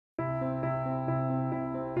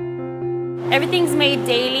Everything's made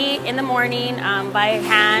daily in the morning by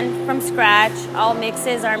hand from scratch. All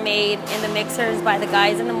mixes are made in the mixers by the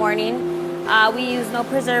guys in the morning. We use no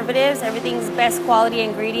preservatives. Everything's best quality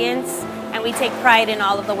ingredients, and we take pride in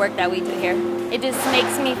all of the work that we do here. It just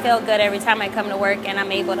makes me feel good every time I come to work and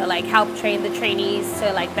I'm able to like help train the trainees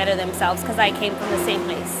to like better themselves because I came from the same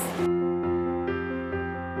place.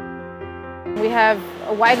 We have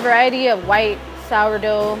a wide variety of white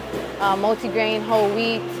sourdough, multigrain whole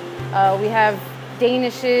wheat. We have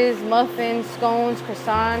danishes, muffins, scones,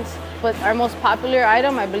 croissants. But our most popular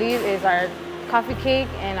item, I believe, is our coffee cake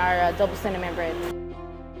and our double cinnamon bread.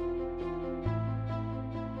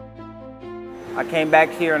 I came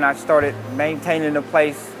back here and I started maintaining the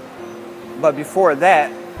place. But before that,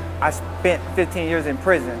 I spent 15 years in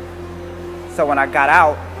prison. So when I got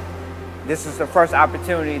out, this is the first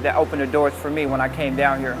opportunity that opened the doors for me when I came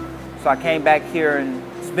down here. So I came back here and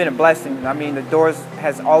it's been a blessing. I mean, the doors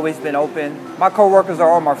has always been open. My coworkers are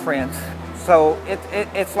all my friends. So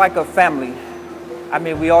it's like a family. I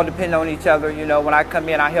mean, we all depend on each other. You know, when I come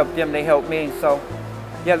in, I help them, they help me. So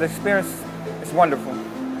yeah, the experience is wonderful.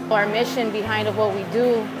 Our mission behind of what we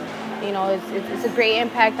do, you know, it's a great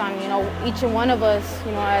impact on, you know, each and one of us.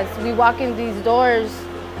 You know, as we walk in these doors,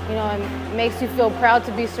 you know, it makes you feel proud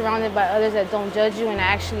to be surrounded by others that don't judge you and are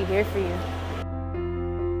actually here for you.